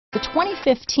The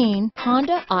 2015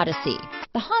 Honda Odyssey.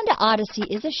 The Honda Odyssey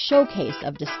is a showcase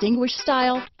of distinguished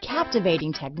style,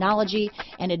 captivating technology,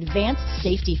 and advanced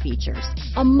safety features.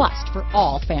 A must for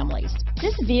all families.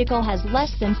 This vehicle has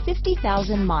less than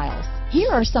 50,000 miles. Here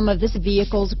are some of this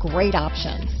vehicle's great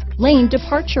options: lane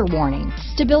departure warning,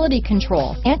 stability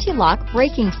control, anti-lock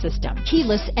braking system,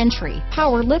 keyless entry,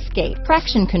 power liftgate,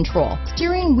 traction control,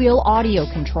 steering wheel audio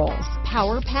controls,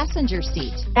 power passenger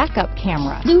seat, backup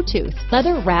camera, Bluetooth,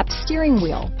 leather-wrapped steering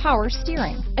wheel, power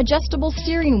steering, adjustable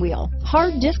steering wheel,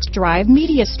 hard disk drive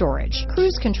media storage,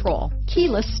 cruise control,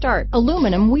 keyless start,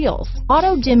 aluminum wheels,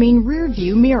 auto-dimming rear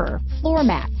view mirror, floor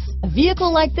mats. A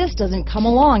vehicle like this doesn't come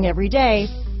along every day.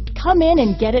 Come in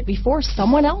and get it before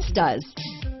someone else does.